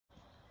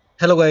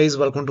Hello guys,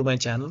 welcome to my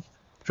channel.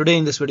 Today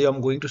in this video I'm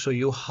going to show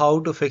you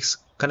how to fix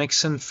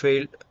connection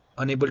failed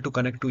unable to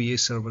connect to EA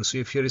server. So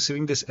if you're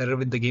receiving this error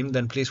with the game,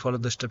 then please follow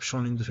the steps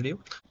shown in this video.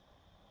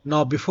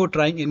 Now before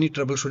trying any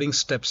troubleshooting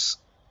steps,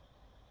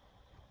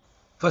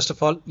 first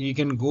of all you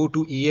can go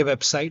to EA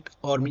website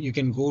or you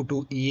can go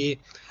to EA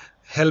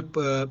help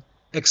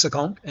X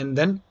account and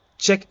then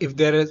check if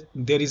there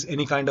is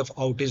any kind of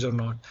outage or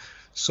not.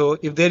 So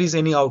if there is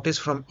any outage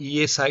from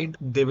EA side,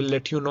 they will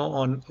let you know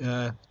on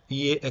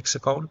EA X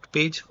account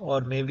page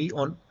or maybe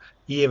on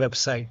EA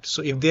website.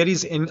 So if there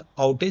is an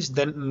outage,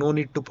 then no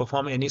need to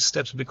perform any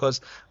steps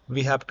because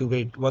we have to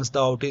wait. Once the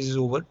outage is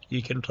over,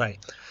 you can try.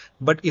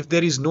 But if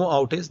there is no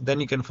outage, then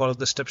you can follow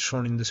the steps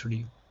shown in this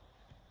video.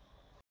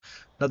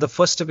 Now the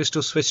first step is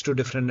to switch to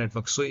different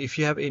network. So if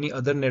you have any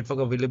other network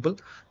available,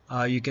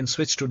 you can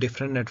switch to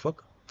different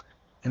network,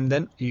 and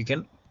then you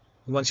can,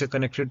 once you're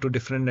connected to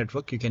different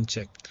network, you can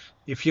check.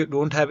 If you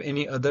don't have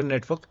any other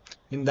network,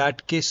 in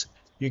that case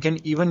you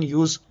can even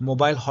use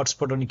mobile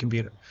hotspot on your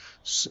computer.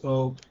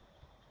 So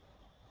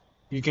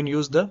you can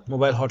use the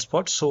mobile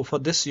hotspot. So for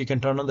this you can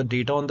turn on the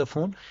data on the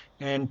phone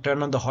and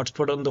turn on the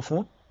hotspot on the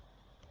phone.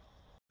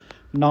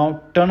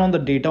 Now turn on the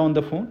data on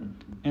the phone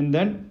and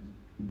then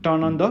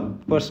turn on the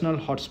personal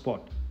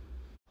hotspot.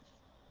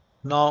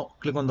 Now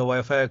click on the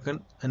Wi-Fi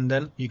icon and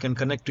then you can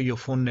connect to your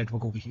phone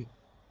network over here.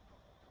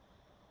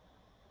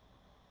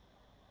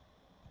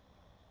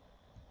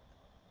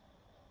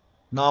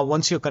 Now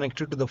once you're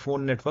connected to the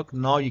phone network,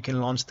 now you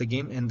can launch the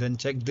game and then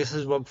check. This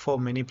has worked for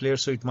many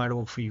players, so it might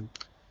work for you.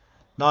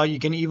 Now you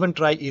can even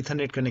try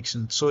Ethernet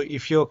connection. So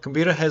if your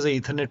computer has a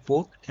Ethernet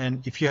port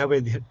and if you have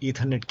a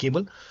Ethernet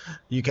cable,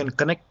 you can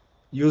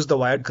use the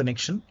wired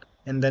connection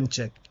and then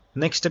check.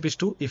 Next step is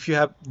to, if you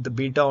have the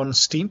beta on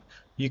Steam,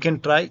 you can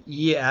try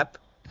EA app.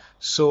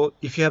 So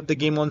if you have the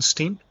game on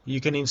Steam, you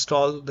can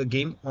install the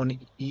game on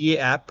EA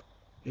app.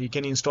 You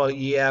can install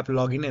EA app,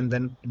 login, and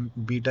then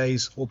beta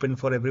is open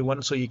for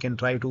everyone, so you can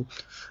try to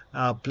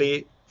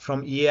play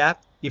from EA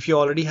app. If you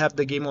already have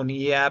the game on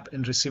EA app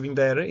and receiving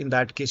the error, in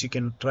that case you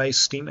can try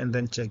Steam and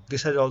then check.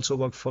 This has also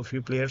worked for a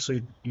few players, so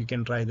you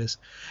can try this.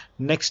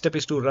 Next step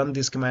is to run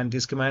this command.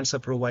 These commands are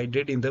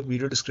provided in the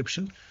video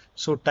description.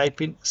 So type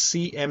in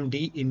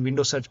cmd in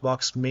Windows search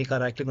box, make a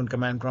right click on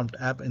command prompt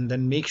app, and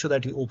then make sure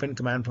that you open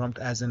command prompt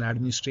as an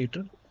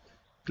administrator.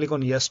 Click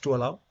on yes to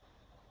allow.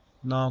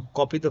 Now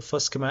copy the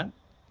first command,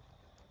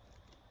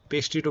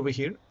 paste it over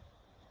here,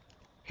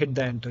 hit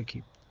the enter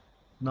key.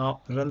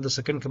 Now run the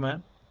second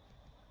command.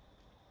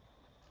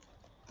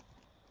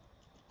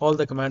 All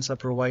the commands are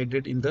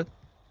provided in the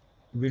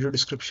video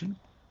description.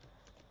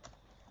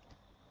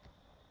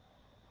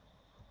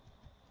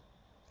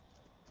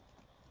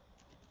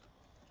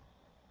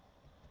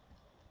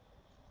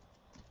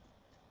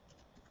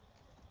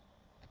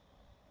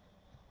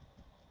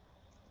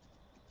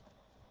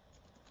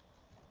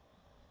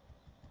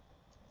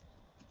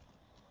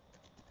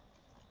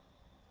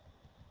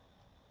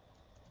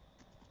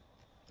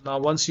 Now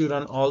once you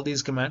run all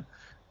these commands,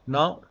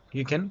 now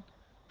you can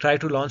try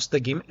to launch the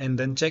game and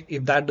then check.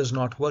 If that does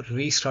not work,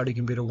 restart your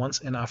computer once,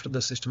 and after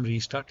the system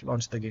restart,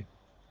 launch the game.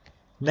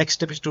 Next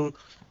step is to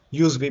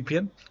use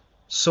VPN.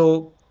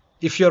 So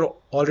if you're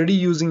already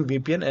using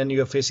VPN and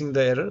you're facing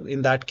the error,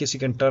 in that case you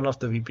can turn off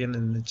the VPN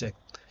and then check.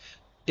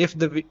 If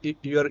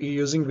you're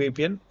using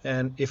VPN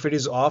and if it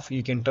is off,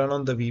 you can turn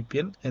on the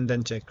VPN and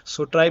then check.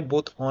 So try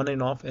both on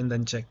and off and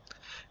then check.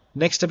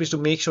 Next step is to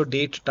make sure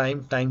date,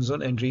 time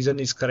zone, and region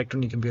is correct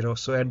on your computer.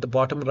 So at the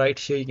bottom right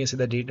here, you can see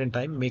the date and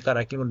time. Make a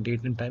right click on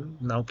date and time.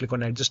 Now click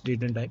on adjust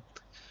date and time,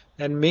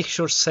 and make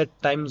sure set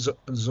time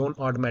zone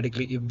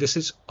automatically. If this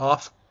is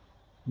off,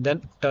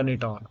 then turn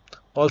it on.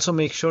 Also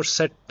make sure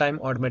set time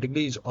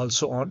automatically is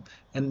also on,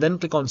 and then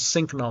click on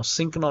sync now.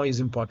 Sync now is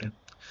important.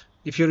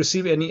 If you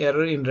receive any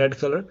error in red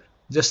color,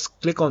 just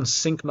click on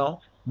sync now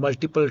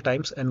multiple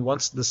times, and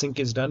once the sync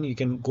is done, you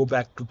can go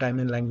back to time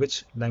and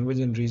language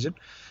and region,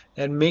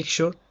 and make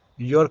sure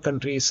your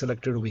country is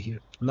selected over here.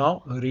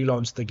 Now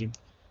relaunch the game.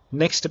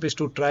 Next step is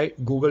to try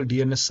Google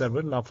DNS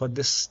server. Now for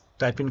this,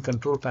 type in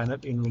control panel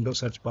in Windows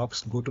search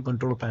box, go to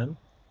control panel,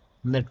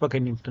 network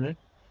and internet,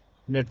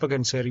 network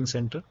and sharing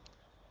center,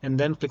 and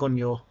then click on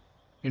your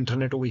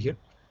internet over here,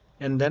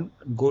 and then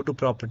go to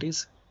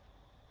properties,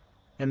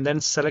 and then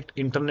select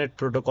Internet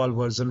Protocol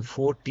version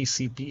 4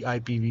 TCP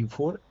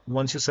IPv4.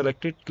 Once you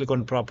select it, click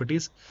on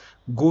properties,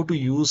 go to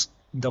use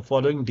the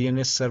following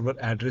DNS server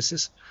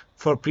addresses.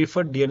 For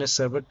preferred DNS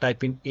server,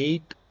 type in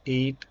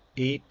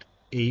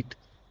 8888,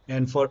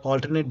 and for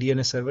alternate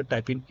DNS server,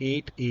 type in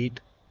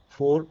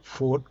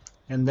 8844,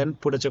 and then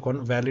put a check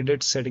on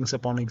validate settings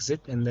upon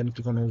exit, and then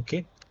click on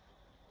OK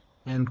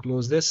and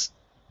close this.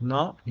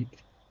 Now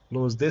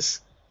close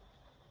this.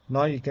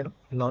 Now you can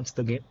launch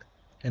the game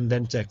and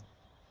then check.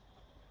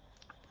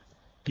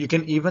 You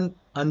can even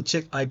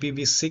uncheck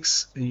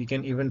IPv6. You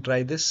can even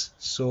try this.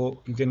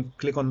 So you can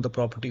click on the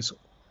properties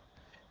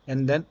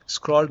and then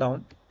scroll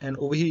down, and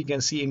over here you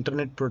can see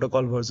Internet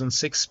Protocol version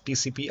 6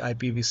 TCP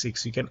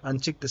IPv6. You can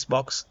uncheck this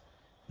box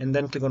and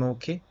then click on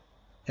OK,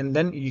 and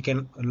then you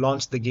can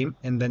launch the game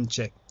and then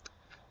check.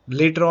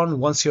 Later on,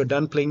 once you're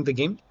done playing the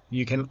game,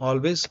 you can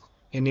always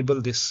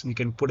enable this. You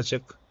can put a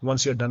check.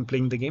 Once you're done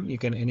playing the game, you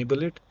can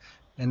enable it.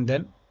 And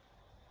then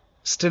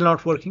still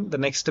not working, the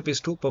next step is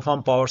to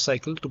perform power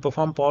cycle. To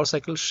perform power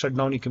cycle, shut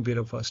down your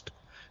computer first.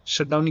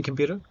 Shut down your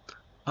computer,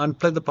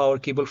 unplug the power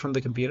cable from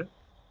the computer,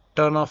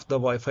 turn off the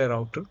Wi-Fi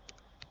router,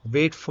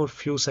 wait for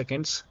few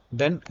seconds,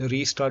 then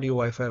restart your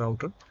Wi-Fi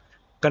router,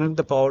 connect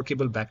the power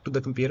cable back to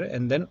the computer,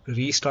 and then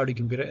restart your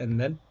computer and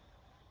then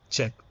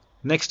check.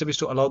 Next step is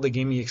to allow the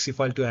game exe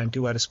file to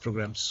antivirus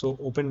programs. So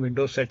open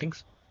Windows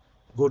settings,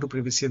 go to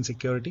privacy and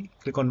security,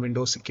 click on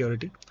Windows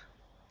security,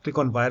 click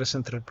on virus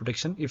and threat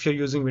protection if you're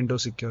using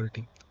Windows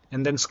security,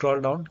 and then scroll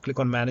down, click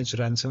on manage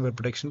ransomware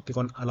protection, click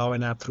on allow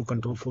an app through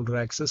control folder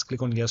access,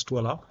 click on yes to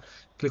allow,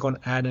 click on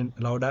add an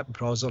allowed app,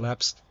 browse all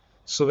apps.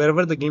 So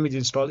wherever the game is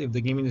installed, if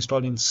the game is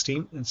installed in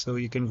Steam, and so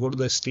you can go to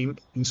the Steam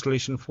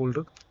installation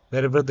folder,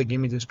 wherever the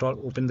game is installed,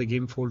 open the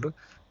game folder,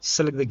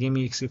 select the game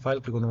exe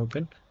file, click on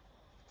open,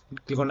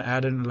 click on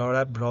add an allowed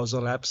app, browse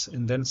all apps,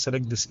 and then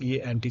select this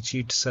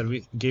anti-cheat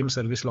service game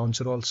service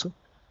launcher also.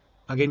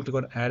 Again, click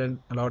on add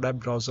an allowed app,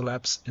 browser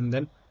apps, and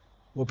then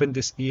open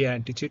this EA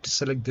anti-cheat,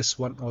 select this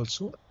one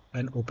also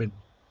and open.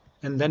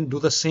 And then do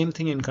the same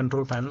thing in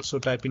control panel. So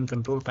type in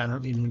control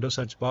panel in Windows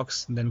search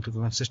box, then click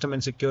on system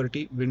and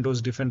security,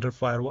 Windows Defender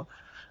Firewall,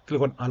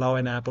 click on allow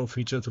an app or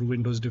feature through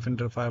Windows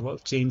Defender Firewall,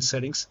 change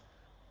settings,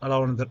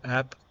 allow another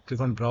app, click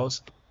on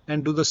browse,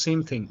 and do the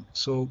same thing.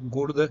 So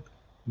go to the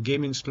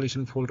game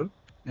installation folder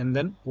and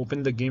then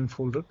open the game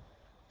folder,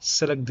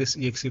 select this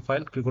exe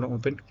file, click on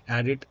open,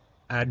 add it,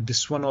 add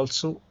this one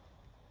also,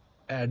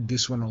 add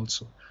this one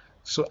also.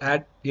 So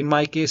add, in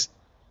my case,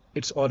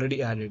 it's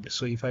already added.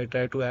 So if I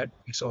try to add,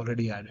 it's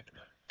already added.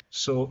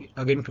 So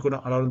again, click on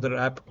allow another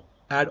app,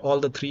 add all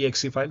the 3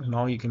 exe files.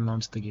 Now you can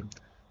launch the game.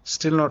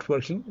 Still not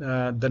working.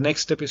 The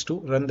next step is to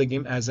run the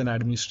game as an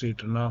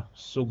administrator now.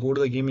 So go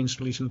to the game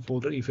installation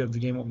folder. If you have the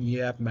game on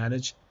EA app,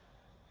 manage,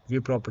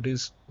 view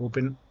properties,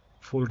 open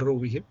folder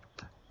over here.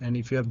 And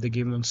if you have the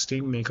game on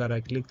Steam, make a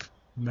right click,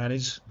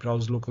 manage,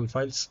 browse local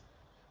files,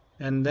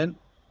 and then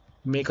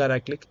make a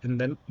right click, and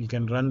then you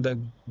can run the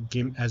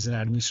game as an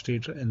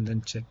administrator and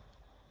then check.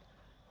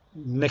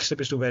 Next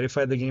step is to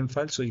verify the game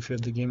file. So if you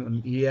have the game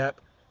on EA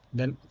app,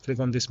 then click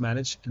on this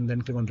manage and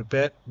then click on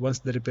repair. Once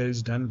the repair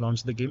is done,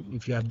 launch the game.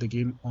 If you have the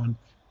game on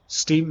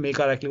Steam, make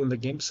a right click on the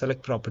game,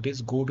 select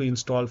properties, go to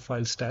install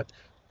files tab,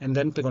 and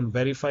then click on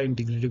verify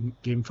integrated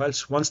game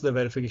files. Once the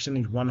verification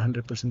is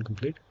 100%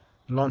 complete,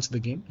 launch the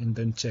game and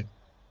then check.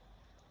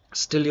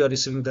 Still you are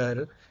receiving the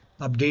error,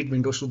 update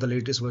Windows to the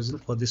latest version.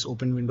 For this,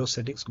 open Windows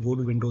settings, go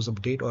to Windows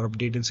update or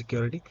update in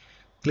security,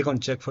 click on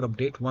check for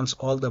update. Once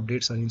all the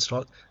updates are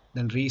installed,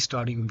 then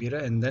restart your computer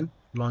and then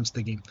launch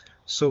the game.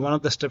 So one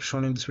of the steps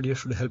shown in this video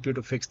should help you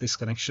to fix this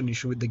connection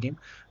issue with the game.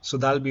 So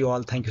that'll be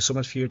all. Thank you so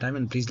much for your time,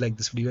 and please like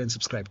this video and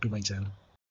subscribe to my channel.